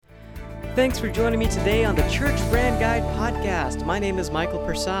Thanks for joining me today on the Church Brand Guide podcast. My name is Michael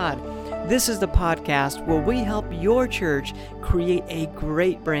Persad. This is the podcast where we help your church create a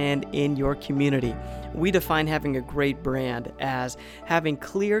great brand in your community. We define having a great brand as having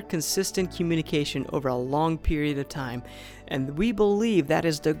clear, consistent communication over a long period of time. And we believe that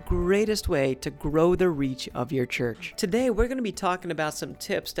is the greatest way to grow the reach of your church. Today, we're going to be talking about some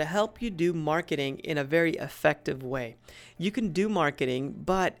tips to help you do marketing in a very effective way. You can do marketing,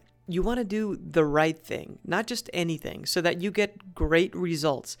 but you want to do the right thing, not just anything, so that you get great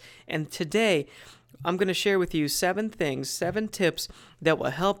results. And today, I'm going to share with you 7 tips that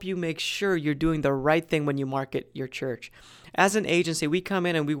will help you make sure you're doing the right thing when you market your church. As an agency, we come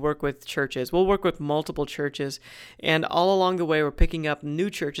in and we work with churches. We'll work with multiple churches, and all along the way, we're picking up new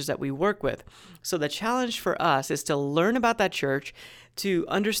churches that we work with. So the challenge for us is to learn about that church, to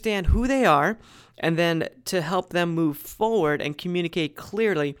understand who they are, and then to help them move forward and communicate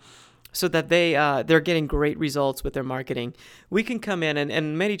clearly so that they're getting great results with their marketing. We can come in,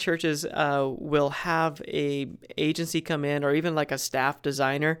 and many churches will have a agency come in, or even like a staff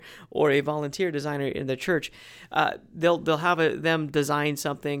designer or a volunteer designer in the church. They'll have them design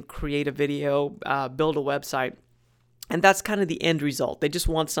something, create a video, build a website. And that's kind of the end result. They just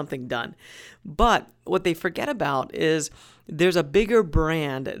want something done. But what they forget about is there's a bigger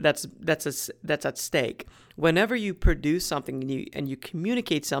brand that's at stake. Whenever you produce something and you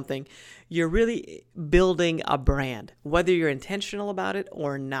communicate something, you're really building a brand, whether you're intentional about it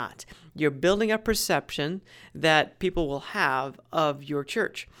or not. You're building a perception that people will have of your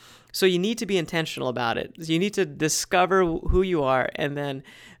church. So you need to be intentional about it. You need to discover who you are and then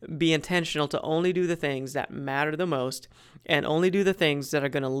be intentional to only do the things that matter the most and only do the things that are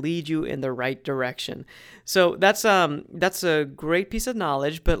going to lead you in the right direction. So that's a great piece of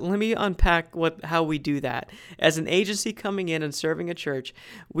knowledge, but let me unpack how we do that. As an agency coming in and serving a church,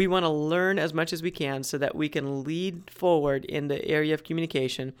 we want to learn as much as we can so that we can lead forward in the area of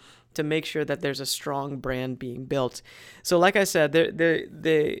communication to make sure that there's a strong brand being built. So like I said,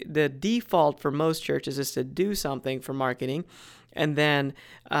 the default for most churches is to do something for marketing and then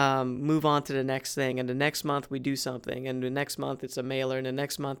move on to the next thing. And the next month we do something, and the next month it's a mailer, and the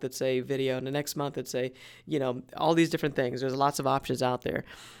next month it's a video, and the next month it's all these different things. There's lots of options out there.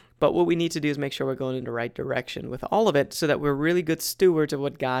 But what we need to do is make sure we're going in the right direction with all of it so that we're really good stewards of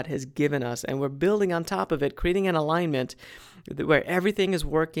what God has given us. And we're building on top of it, creating an alignment where everything is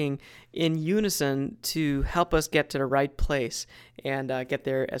working in unison to help us get to the right place and get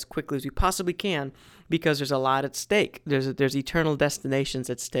there as quickly as we possibly can, because there's a lot at stake. There's eternal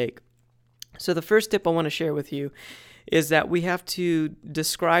destinations at stake. So the first tip I want to share with you is that we have to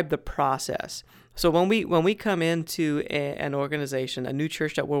describe the process. So when we come into an organization, a new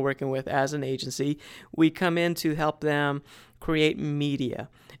church that we're working with as an agency, we come in to help them create media.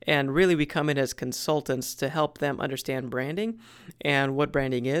 And really, we come in as consultants to help them understand branding and what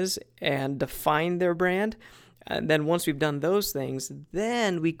branding is and define their brand. And then once we've done those things,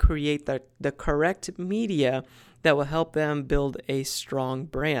 then we create the correct media that will help them build a strong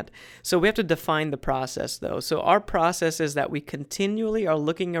brand. So we have to define the process, though. So our process is that we continually are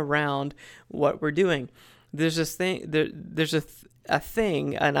looking around what we're doing. There's this thing. There's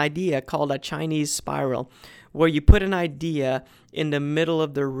an idea called a Chinese spiral, where you put an idea in the middle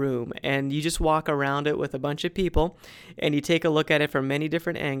of the room and you just walk around it with a bunch of people and you take a look at it from many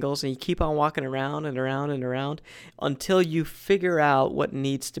different angles and you keep on walking around and around and around until you figure out what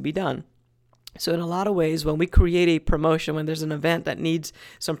needs to be done. So in a lot of ways, when we create a promotion, when there's an event that needs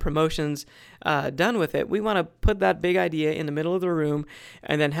some promotions done with it, we want to put that big idea in the middle of the room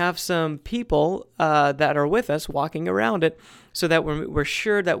and then have some people that are with us walking around it so that we're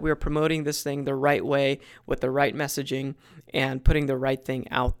sure that we're promoting this thing the right way with the right messaging and putting the right thing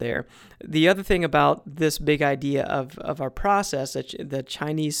out there. The other thing about this big idea of our process, the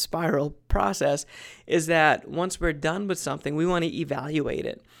Chinese spiral process, is that once we're done with something, we want to evaluate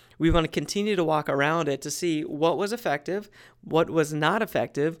it. We want to continue to walk around it to see what was effective, what was not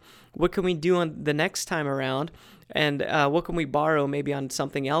effective, what can we do on the next time around, and what can we borrow maybe on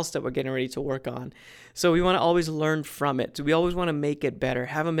something else that we're getting ready to work on. So we want to always learn from it. So we always want to make it better,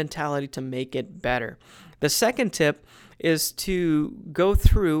 have a mentality to make it better. The second tip is to go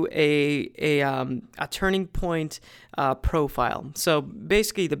through a turning point profile. So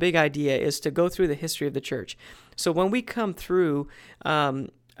basically the big idea is to go through the history of the church. So when we come through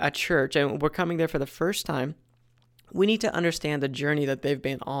a church and we're coming there for the first time, we need to understand the journey that they've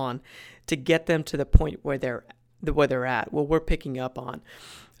been on to get them to the point where they're at, what we're picking up on.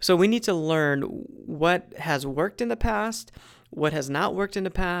 So we need to learn what has worked in the past, what has not worked in the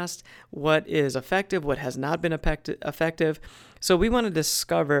past, what is effective, what has not been effective. So we want to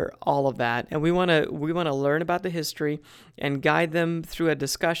discover all of that, and we want to learn about the history and guide them through a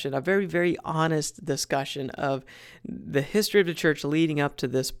discussion, a very, very honest discussion of the history of the church leading up to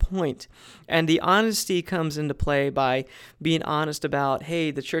this point. And the honesty comes into play by being honest about,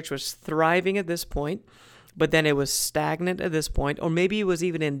 hey, the church was thriving at this point, but then it was stagnant at this point, or maybe it was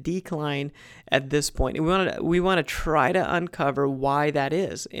even in decline at this point. And we want to try to uncover why that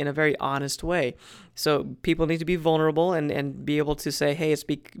is in a very honest way. So people need to be vulnerable and be able to say, hey, it's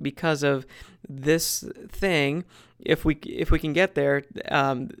because of this thing. If we can get there,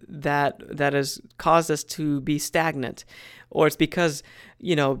 that has caused us to be stagnant, or it's because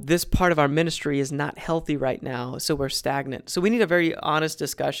this part of our ministry is not healthy right now, so we're stagnant. So we need a very honest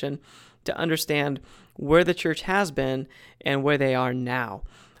discussion to understand where the church has been and where they are now.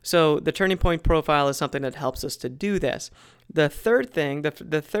 So the turning point profile is something that helps us to do this. The third thing,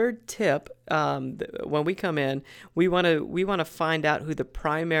 the third tip, when we come in, we want to find out who the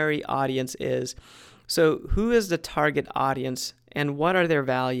primary audience is. So who is the target audience and what are their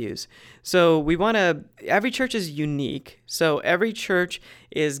values? So every church is unique. So every church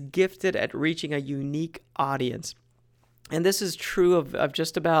is gifted at reaching a unique audience. And this is true of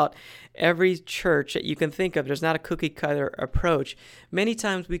just about every church that you can think of. There's not a cookie cutter approach. Many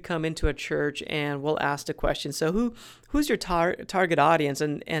times we come into a church and we'll ask the question, so who's your target audience?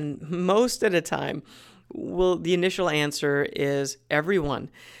 And most of the time, the initial answer is everyone.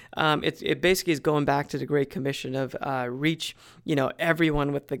 It basically is going back to the Great Commission of reach,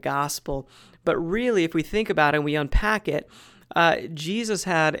 everyone with the gospel. But really, if we think about it and we unpack it, Jesus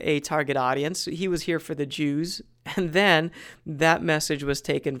had a target audience. He was here for the Jews, and then that message was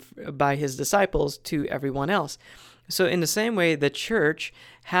taken by his disciples to everyone else. So in the same way, the church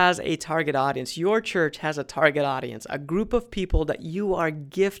has a target audience. Your church has a target audience, a group of people that you are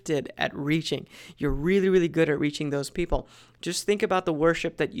gifted at reaching. You're really, really good at reaching those people. Just think about the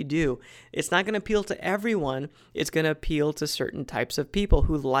worship that you do. It's not going to appeal to everyone. It's going to appeal to certain types of people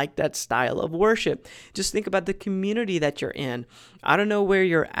who like that style of worship. Just think about the community that you're in. I don't know where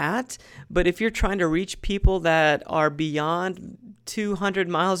you're at, but if you're trying to reach people that are beyond 200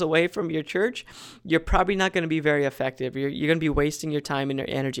 miles away from your church, you're probably not going to be very effective. You're going to be wasting your time and your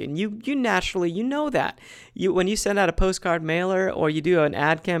energy. And you naturally, know that. When you send out a postcard mailer or you do an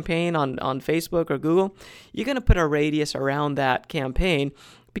ad campaign on Facebook or Google, you're going to put a radius around that campaign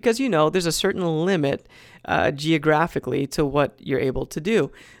because there's a certain limit geographically to what you're able to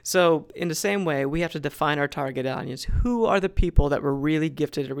do. So in the same way, we have to define our target audience. Who are the people that we're really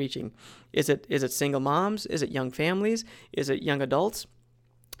gifted at reaching? Is it single moms? Is it young families? Is it young adults?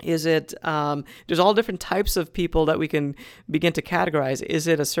 Is it, there's all different types of people that we can begin to categorize. Is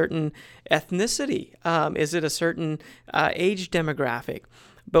it a certain ethnicity? Is it a certain age demographic?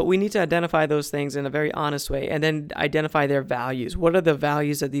 But we need to identify those things in a very honest way and then identify their values. What are the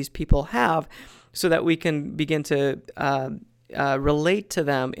values that these people have so that we can begin to relate to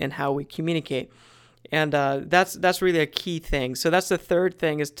them in how we communicate? And that's really a key thing. So that's the third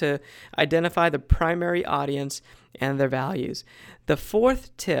thing, is to identify the primary audience and their values. The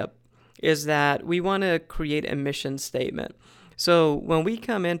fourth tip is that we want to create a mission statement. So when we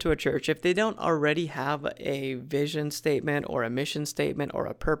come into a church, if they don't already have a vision statement or a mission statement or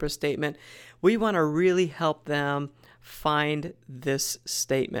a purpose statement, we want to really help them find this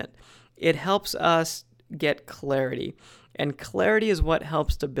statement. It helps us get clarity, and clarity is what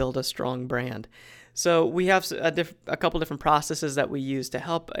helps to build a strong brand. So we have a couple different processes that we use to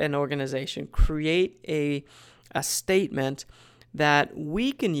help an organization create a statement that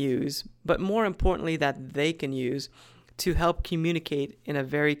we can use, but more importantly, that they can use to help communicate in a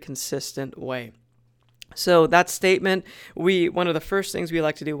very consistent way. So that statement, one of the first things we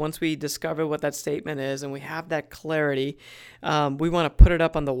like to do once we discover what that statement is and we have that clarity, we want to put it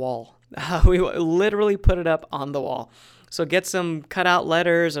up on the wall. We literally put it up on the wall. So get some cutout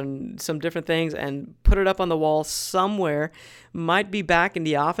letters and some different things and put it up on the wall somewhere. Might be back in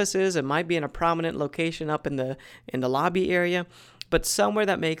the offices. It might be in a prominent location up in the lobby area, but somewhere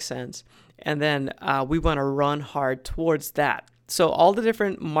that makes sense. And then we want to run hard towards that. So all the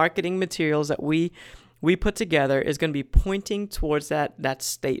different marketing materials that we put together is going to be pointing towards that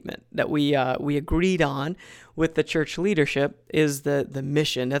statement that we agreed on. with the church leadership is the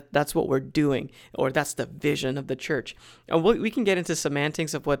mission. That's what we're doing, or that's the vision of the church. And we can get into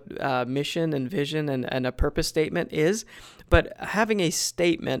semantics of what mission and vision and a purpose statement is, but having a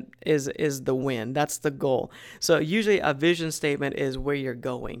statement is the win. That's the goal. So usually a vision statement is where you're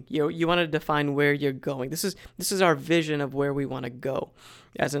going. You want to define where you're going. This is our vision of where we want to go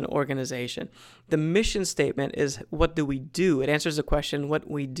as an organization. The mission statement is what do we do? It answers the question what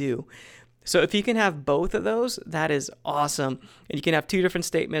we do. So if you can have both of those, that is awesome. And you can have two different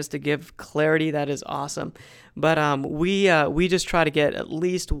statements to give clarity. That is awesome. But we just try to get at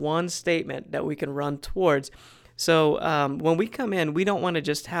least one statement that we can run towards. So when we come in, we don't want to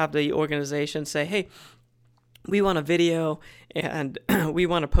just have the organization say, hey, we want a video and we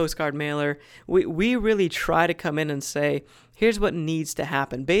want a postcard mailer. We really try to come in and say, here's what needs to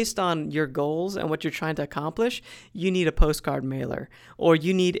happen. Based on your goals and what you're trying to accomplish, you need a postcard mailer, or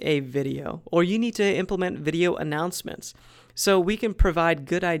you need a video, or you need to implement video announcements. So we can provide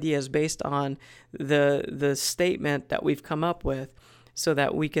good ideas based on the statement that we've come up with so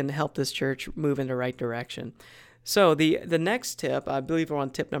that we can help this church move in the right direction. So the next tip, I believe we're on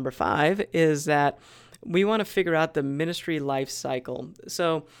tip number 5, is that we want to figure out the ministry life cycle.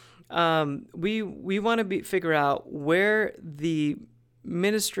 So we want to figure out where the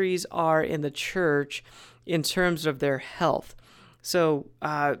ministries are in the church in terms of their health. So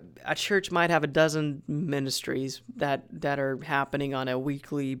a church might have a dozen ministries that are happening on a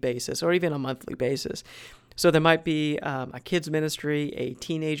weekly basis or even a monthly basis. So there might be a kids ministry, a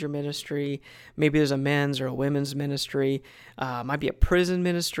teenager ministry, maybe there's a men's or a women's ministry, might be a prison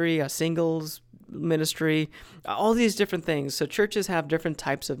ministry, a singles ministry, all these different things. So churches have different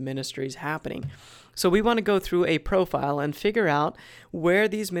types of ministries happening. So we want to go through a profile and figure out where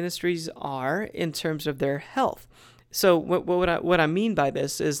these ministries are in terms of their health. So what I mean by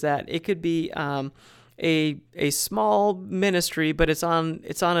this is that it could be a small ministry, but it's on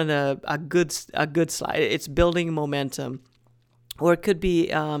a good slide. It's building momentum. Or it could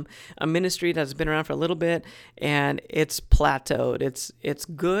be a ministry that's been around for a little bit and it's plateaued. It's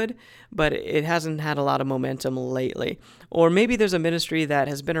good, but it hasn't had a lot of momentum lately. Or maybe there's a ministry that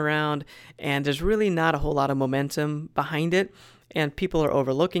has been around and there's really not a whole lot of momentum behind it, and people are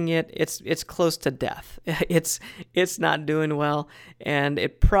overlooking it. It's close to death. It's not doing well, and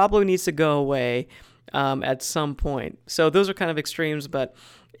it probably needs to go away at some point. So those are kind of extremes, but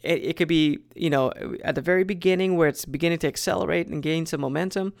it could be, at the very beginning where it's beginning to accelerate and gain some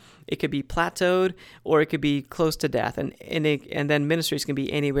momentum. It could be plateaued, or it could be close to death. And then ministries can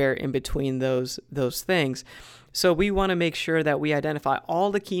be anywhere in between those things. So we want to make sure that we identify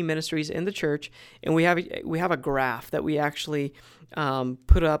all the key ministries in the church, and we have a graph that we actually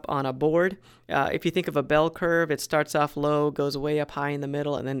put up on a board. If you think of a bell curve, it starts off low, goes way up high in the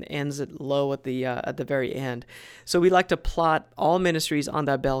middle, and then ends at low at the very end. So we like to plot all ministries on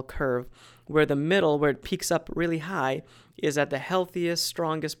that bell curve, where the middle, where it peaks up really high, is at the healthiest,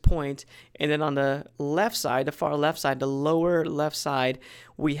 strongest point. And then on the left side, the far left side, the lower left side,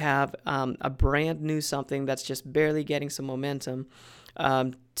 we have a brand new something that's just barely getting some momentum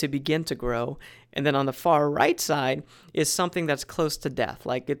to begin to grow. And then on the far right side is something that's close to death,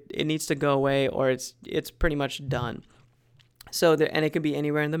 like it needs to go away, or it's pretty much done. So and it could be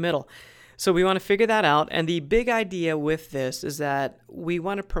anywhere in the middle. So we want to figure that out. And the big idea with this is that we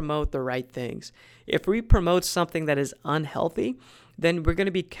want to promote the right things. If we promote something that is unhealthy, then we're going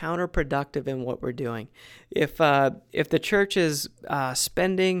to be counterproductive in what we're doing. If the church is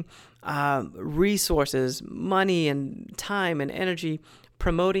spending resources, money, and time and energy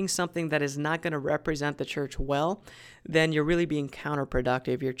promoting something that is not going to represent the church well, then you're really being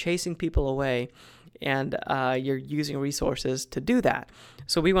counterproductive. You're chasing people away, and you're using resources to do that.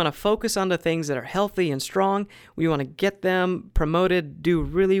 So we want to focus on the things that are healthy and strong. We want to get them promoted, do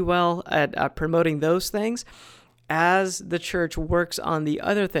really well at promoting those things, as the church works on the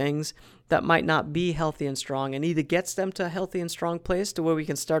other things that might not be healthy and strong, and either gets them to a healthy and strong place to where we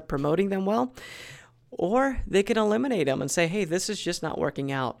can start promoting them well, or they can eliminate them and say, hey, this is just not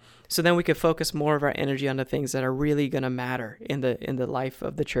working out. So then we could focus more of our energy on the things that are really going to matter in the life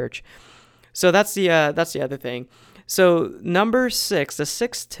of the church. So that's the other thing. So number 6, the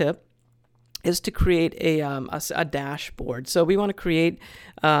 6th tip is to create a dashboard. So we want to create,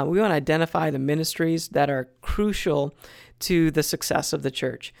 we want to identify the ministries that are crucial to the success of the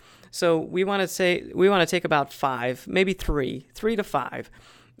church. So we want to take about 5, maybe 3 to 5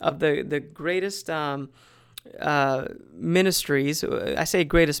 of the greatest ministries. I say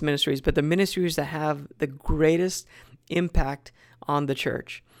greatest ministries, but the ministries that have the greatest impact on the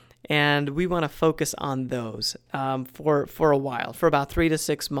church. and we want to focus on those for a while, for about 3 to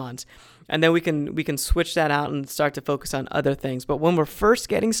 6 months. And then we can switch that out and start to focus on other things. But when we're first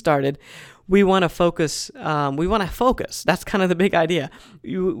getting started, we want to focus. That's kind of the big idea.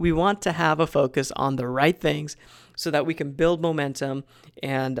 We want to have a focus on the right things so that we can build momentum.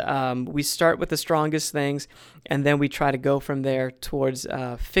 And we start with the strongest things, and then we try to go from there towards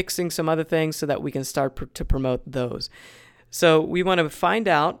fixing some other things so that we can start to promote those. So we want to find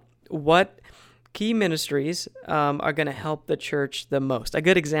out what key ministries are going to help the church the most. A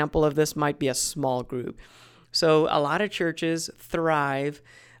good example of this might be a small group. So a lot of churches thrive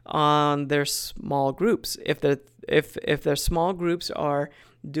on their small groups. If their small groups are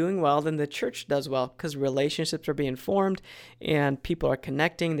doing well, then the church does well because relationships are being formed and people are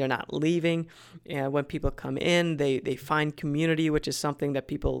connecting. They're not leaving. And when people come in, they find community, which is something that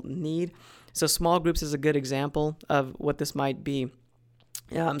people need. So small groups is a good example of what this might be.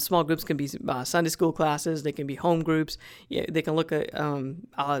 Small groups can be Sunday school classes. They can be home groups. They can look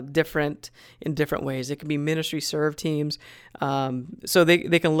at different ways. They can be ministry serve teams. So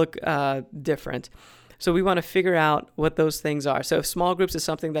they can look different. So we want to figure out what those things are. So if small groups is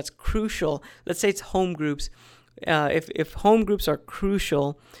something that's crucial, let's say it's home groups. If home groups are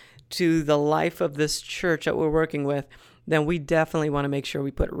crucial to the life of this church that we're working with, then we definitely want to make sure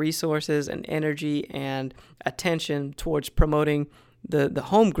we put resources and energy and attention towards promoting the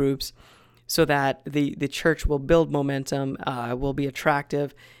home groups so that the church will build momentum, will be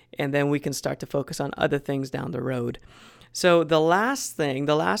attractive, and then we can start to focus on other things down the road. So the last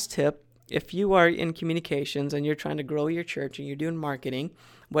tip, if you are in communications and you're trying to grow your church and you're doing marketing,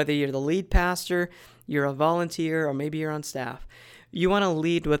 whether you're the lead pastor, you're a volunteer, or maybe you're on staff, you want to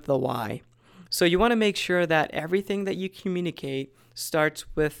lead with the why. So you want to make sure that everything that you communicate starts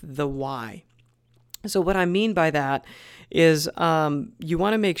with the why. So what I mean by that is you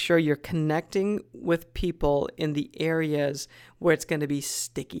want to make sure you're connecting with people in the areas where it's going to be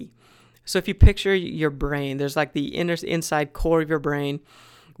sticky. So if you picture your brain, there's like the inside core of your brain,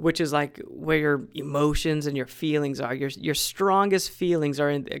 which is like where your emotions and your feelings are. Your strongest feelings are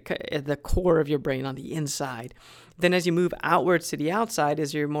at the core of your brain on the inside. Then as you move outwards to the outside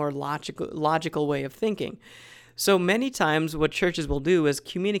is your more logical way of thinking. So many times what churches will do is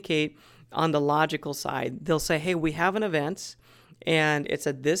communicate on the logical side. They'll say, hey, we have an event and it's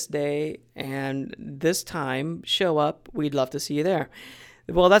at this day and this time, show up. We'd love to see you there.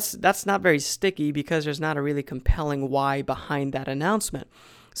 Well, that's not very sticky because there's not a really compelling why behind that announcement.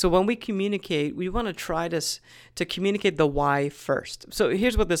 So when we communicate, we want to try to communicate the why first. So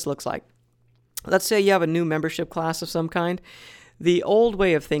here's what this looks like. Let's say you have a new membership class of some kind. The old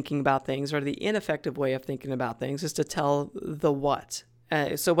way of thinking about things, or the ineffective way of thinking about things, is to tell the what.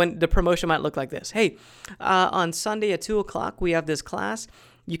 So when the promotion might look like this. Hey, on Sunday at 2 o'clock, we have this class.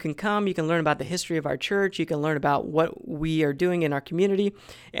 You can come, you can learn about the history of our church, you can learn about what we are doing in our community,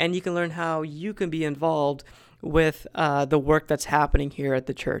 and you can learn how you can be involved with the work that's happening here at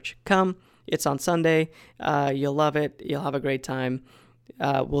the church. Come, it's on Sunday, you'll love it, you'll have a great time,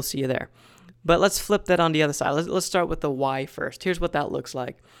 we'll see you there. But let's flip that on the other side. Let's start with the why first. Here's what that looks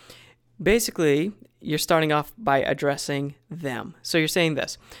like. Basically, you're starting off by addressing them. So you're saying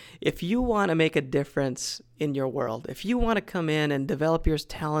this: if you want to make a difference in your world, if you want to come in and develop your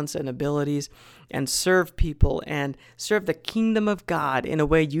talents and abilities and serve people and serve the kingdom of God in a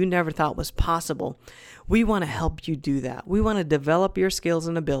way you never thought was possible, we want to help you do that. We want to develop your skills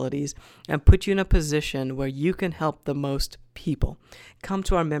and abilities and put you in a position where you can help the most people. Come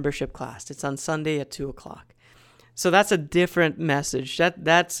to our membership class. It's on Sunday at 2 o'clock. So that's a different message.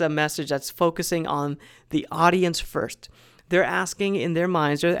 That's a message that's focusing on the audience first. They're asking in their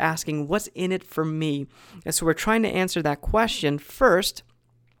minds, they're asking, what's in it for me? And so we're trying to answer that question first,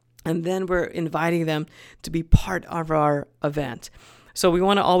 and then we're inviting them to be part of our event. So we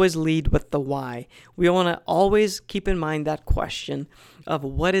want to always lead with the why. We want to always keep in mind that question of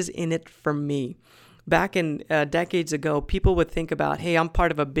what is in it for me. Back in decades ago, people would think about, hey, I'm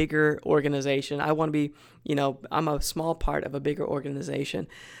part of a bigger organization. I want to be, I'm a small part of a bigger organization.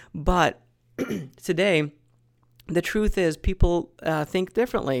 But today, the truth is people think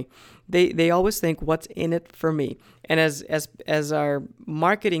differently. They always think, what's in it for me? And as our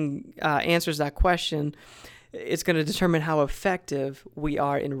marketing answers that question, it's going to determine how effective we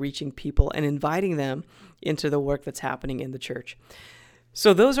are in reaching people and inviting them into the work that's happening in the church.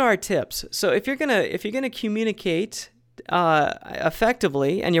 So those are our tips. So if you're gonna communicate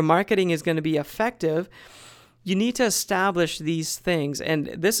effectively, and your marketing is going to be effective, You need to establish these things. And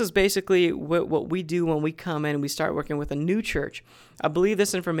this is basically what we do when we come in and we start working with a new church. I believe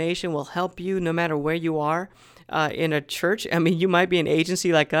this information will help you no matter where you are in a church. I mean, you might be an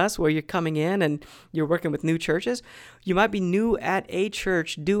agency like us where you're coming in and you're working with new churches. You might be new at a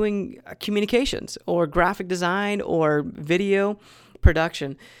church doing communications or graphic design or video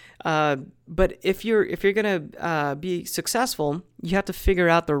production. But if you're going to be successful, you have to figure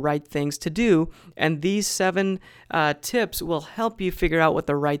out the right things to do. And these 7 tips will help you figure out what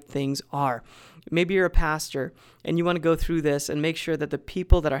the right things are. Maybe you're a pastor and you want to go through this and make sure that the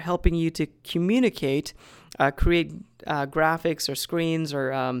people that are helping you to communicate, create graphics or screens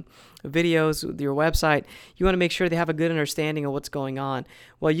or videos with your website, you want to make sure they have a good understanding of what's going on.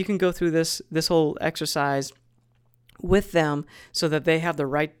 Well, you can go through this whole exercise with them so that they have the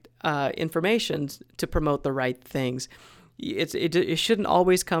right information to promote the right things. It shouldn't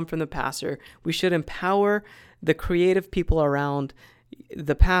always come from the pastor. We should empower the creative people around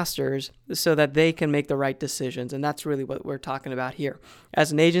the pastors so that they can make the right decisions. And that's really what we're talking about here.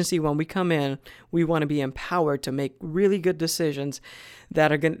 As an agency, when we come in, we want to be empowered to make really good decisions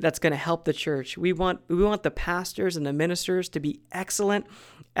that's going to help the church. We want the pastors and the ministers to be excellent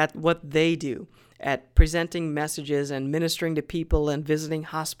at what they do, at presenting messages and ministering to people and visiting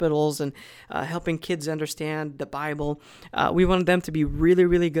hospitals and helping kids understand the Bible. We want them to be really,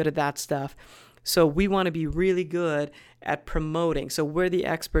 really good at that stuff. So we want to be really good at promoting. So we're the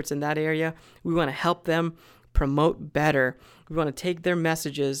experts in that area. We want to help them promote better. We want to take their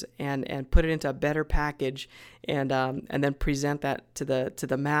messages and put it into a better package and then present that to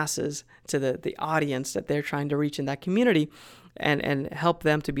the masses, to the audience that they're trying to reach in that community, and help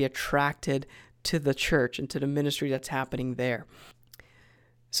them to be attracted to the church and to the ministry that's happening there.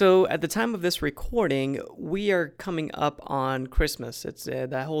 So at the time of this recording, we are coming up on Christmas. It's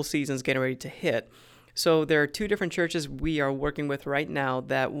that whole season's getting ready to hit. So there are 2 different churches we are working with right now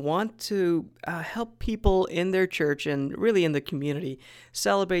that want to help people in their church and really in the community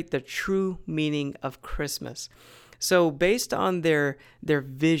celebrate the true meaning of Christmas. So based on their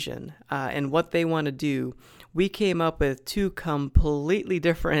vision and what they want to do, we came up with 2 completely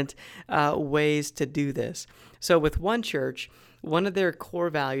different ways to do this. So with one church, one of their core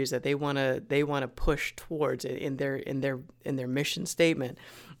values that they want to push towards in their mission statement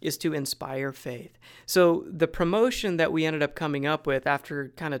is to inspire faith. So the promotion that we ended up coming up with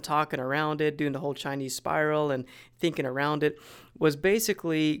after kind of talking around it, doing the whole Chinese spiral and thinking around it, was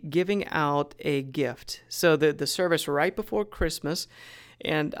basically giving out a gift. So the service right before Christmas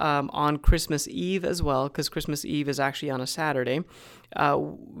and on Christmas Eve as well, because Christmas Eve is actually on a Saturday,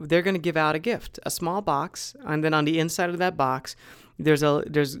 they're going to give out a gift, a small box, and then on the inside of that box, there's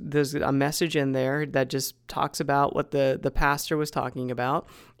a message in there that just talks about what the pastor was talking about,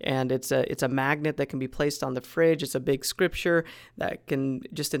 and it's a magnet that can be placed on the fridge. It's a big scripture that can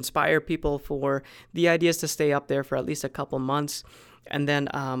just inspire people for the ideas to stay up there for at least a couple months. And then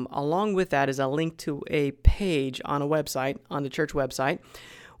along with that is a link to a page on a website, on the church website,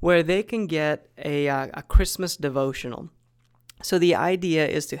 where they can get a Christmas devotional. So the idea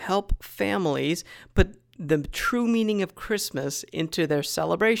is to help families put the true meaning of Christmas into their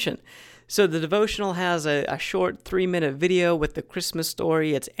celebration. So the devotional has a short 3-minute video with the Christmas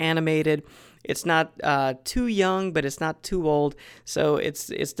story. It's animated. It's not too young, but it's not too old. So it's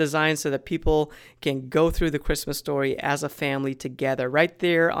designed so that people can go through the Christmas story as a family together right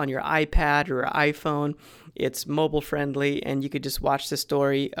there on your iPad or iPhone. It's mobile friendly, and you could just watch the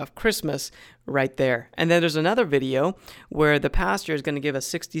story of Christmas right there. And then there's another video where the pastor is going to give a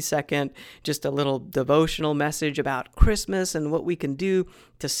 60-second, just a little devotional message about Christmas and what we can do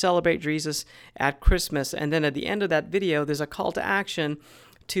to celebrate Jesus at Christmas. And then at the end of that video, there's a call to action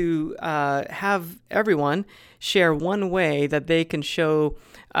to have everyone share one way that they can show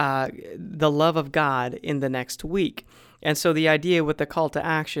the love of God in the next week. And so the idea with the call to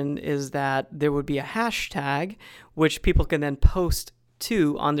action is that there would be a hashtag which people can then post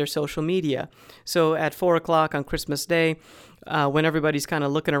to on their social media. So at 4:00 on Christmas Day, when everybody's kind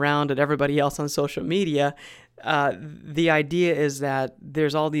of looking around at everybody else on social media, the idea is that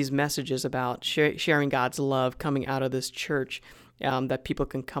there's all these messages about sharing God's love coming out of this church that people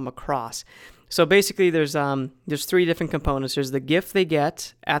can come across. So basically, there's 3 different components. There's the gift they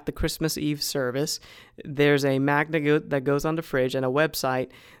get at the Christmas Eve service. There's a magnet that goes on the fridge and a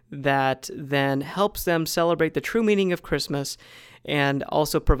website that then helps them celebrate the true meaning of Christmas and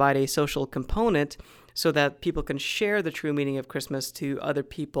also provide a social component so that people can share the true meaning of Christmas to other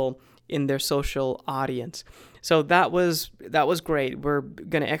people in their social audience. So that was great. We're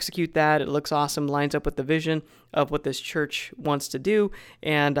going to execute that. It looks awesome, lines up with the vision of what this church wants to do,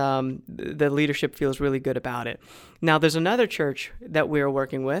 and the leadership feels really good about it. Now, there's another church that we're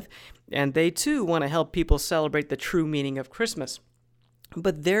working with, and they too want to help people celebrate the true meaning of Christmas.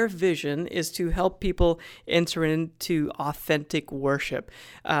 But their vision is to help people enter into authentic worship,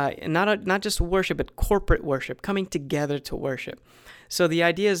 not just worship, but corporate worship, coming together to worship. So the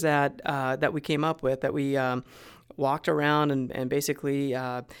idea is that we came up with, that we walked around and basically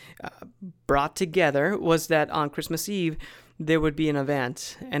brought together, was that on Christmas Eve there would be an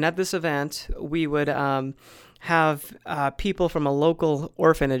event, and at this event we would have people from a local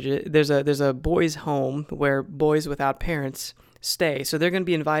orphanage. There's a boys' home where boys without parents stay. So they're going to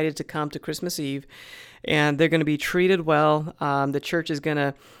be invited to come to Christmas Eve, and they're going to be treated well. The church is going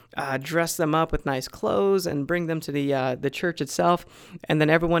to dress them up with nice clothes and bring them to the church itself, and then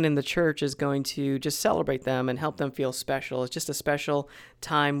everyone in the church is going to just celebrate them and help them feel special. It's just a special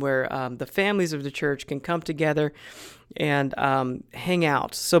time where the families of the church can come together and hang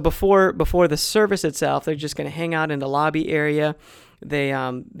out. So before the service itself, they're just going to hang out in the lobby area.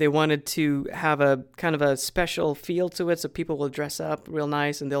 They wanted to have a kind of a special feel to it, so people will dress up real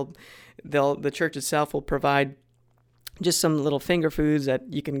nice, and the church itself will provide just some little finger foods that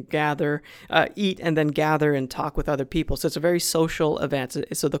you can eat, and then gather and talk with other people. So it's a very social event.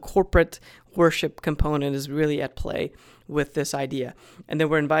 So the corporate worship component is really at play with this idea. And then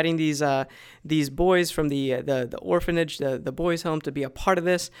we're inviting these boys from the orphanage, the boys' home, to be a part of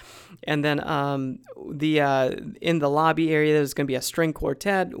this. And then in the lobby area, there's going to be a string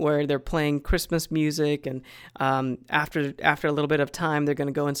quartet where they're playing Christmas music. And after a little bit of time, they're going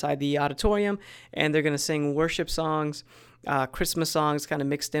to go inside the auditorium and they're going to sing worship songs. Christmas songs kind of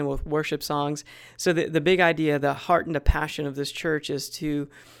mixed in with worship songs. So the big idea, the heart and the passion of this church is to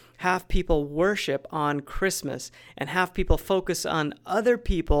have people worship on Christmas and have people focus on other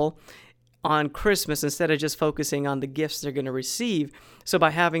people on Christmas instead of just focusing on the gifts they're going to receive. So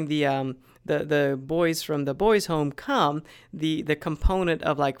by having the boys from the boys' home come, the component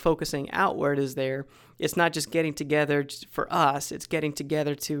of like focusing outward is there. It's not just getting together for us, it's getting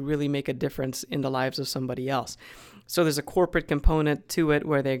together to really make a difference in the lives of somebody else. So there's a corporate component to it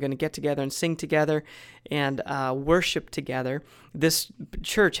where they're going to get together and sing together and worship together. This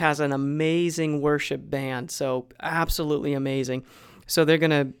church has an amazing worship band, so absolutely amazing. So they're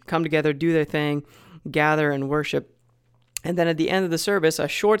going to come together, do their thing, gather and worship. And then at the end of the service, a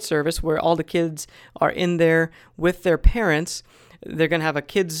short service where all the kids are in there with their parents. They're going to have a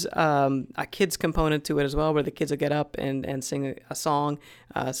kids component to it as well, where the kids will get up and sing a song,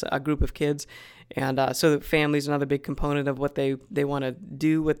 a group of kids. And so the family is another big component of what they want to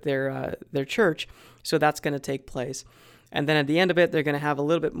do with their church. So that's going to take place. And then at the end of it, they're going to have a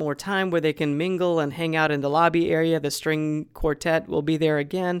little bit more time where they can mingle and hang out in the lobby area. The string quartet will be there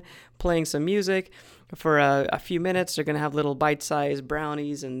again, playing some music for a few minutes. They're going to have little bite-sized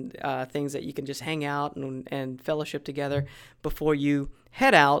brownies and things that you can just hang out and fellowship together before you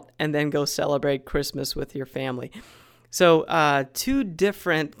head out and then go celebrate Christmas with your family. So two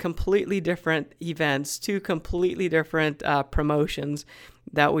completely different events, two completely different promotions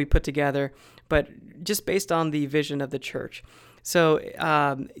that we put together, but just based on the vision of the church. So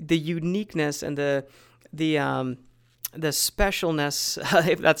the uniqueness and the specialness,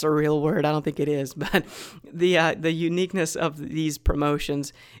 if that's a real word, I don't think it is, but the uniqueness of these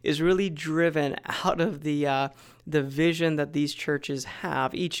promotions is really driven out of the vision that these churches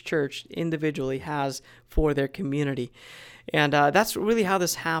have. Each church individually has for their community. And that's really how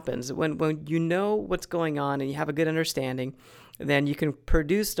this happens. When you know what's going on and you have a good understanding, then you can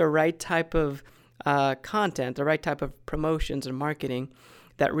produce the right type of content, the right type of promotions and marketing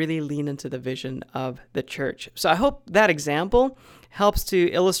that really lean into the vision of the church. So I hope that example helps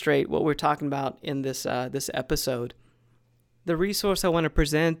to illustrate what we're talking about in this episode. The resource I want to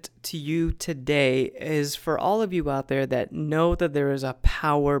present to you today is for all of you out there that know that there is a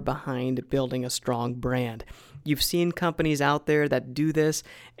power behind building a strong brand. You've seen companies out there that do this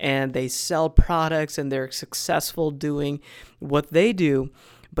and they sell products and they're successful doing what they do,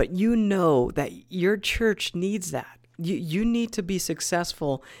 but you know that your church needs that. You need to be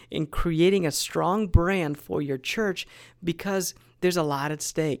successful in creating a strong brand for your church because there's a lot at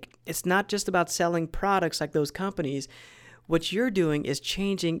stake. It's not just about selling products like those companies. What you're doing is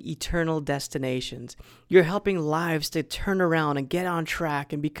changing eternal destinations. You're helping lives to turn around and get on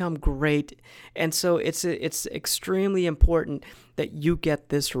track and become great. And so it's extremely important that you get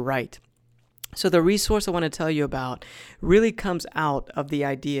this right. So the resource I want to tell you about really comes out of the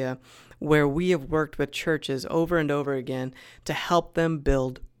idea where we have worked with churches over and over again to help them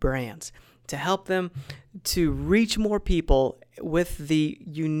build brands, to help them to reach more people with the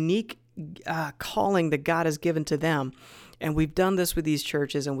unique calling that God has given to them. And we've done this with these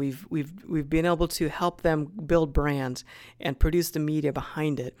churches, and we've been able to help them build brands and produce the media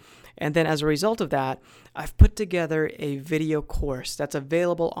behind it. And then as a result of that, I've put together a video course that's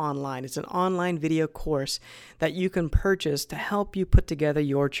available online. It's an online video course that you can purchase to help you put together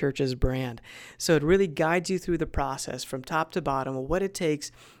your church's brand. So it really guides you through the process from top to bottom of what it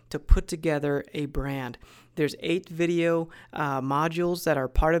takes to put together a brand. There's 8 video modules that are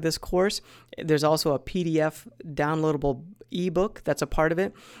part of this course. There's also a PDF downloadable ebook that's a part of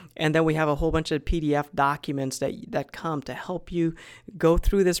it. And then we have a whole bunch of PDF documents that come to help you go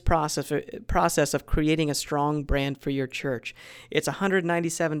through this process of creating a strong brand for your church. It's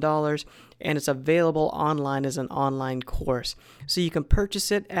 $197 and it's available online as an online course. So you can purchase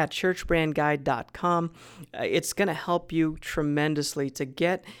it at churchbrandguide.com. It's going to help you tremendously to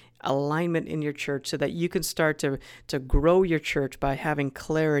get alignment in your church so that you can start to grow your church by having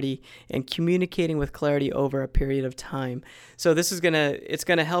clarity and communicating with clarity over a period of time. So this is it's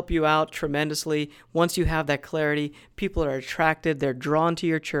gonna help you out tremendously. Once you have that clarity, people are attracted, they're drawn to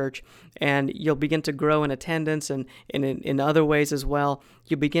your church, and you'll begin to grow in attendance and in other ways as well.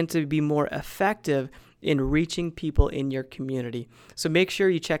 You begin to be more effective in reaching people in your community. So make sure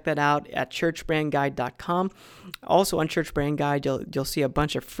you check that out at churchbrandguide.com. Also on Church Brand Guide, you'll see a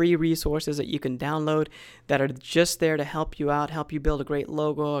bunch of free resources that you can download that are just there to help you out, help you build a great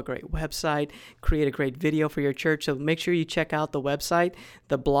logo, a great website, create a great video for your church. So make sure you check out the website.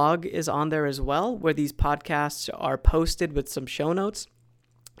 The blog is on there as well, where these podcasts are posted with some show notes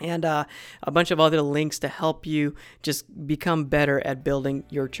and a bunch of other links to help you just become better at building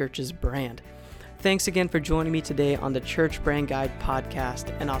your church's brand. Thanks again for joining me today on the Church Brand Guide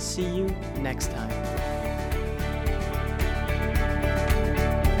podcast, and I'll see you next time.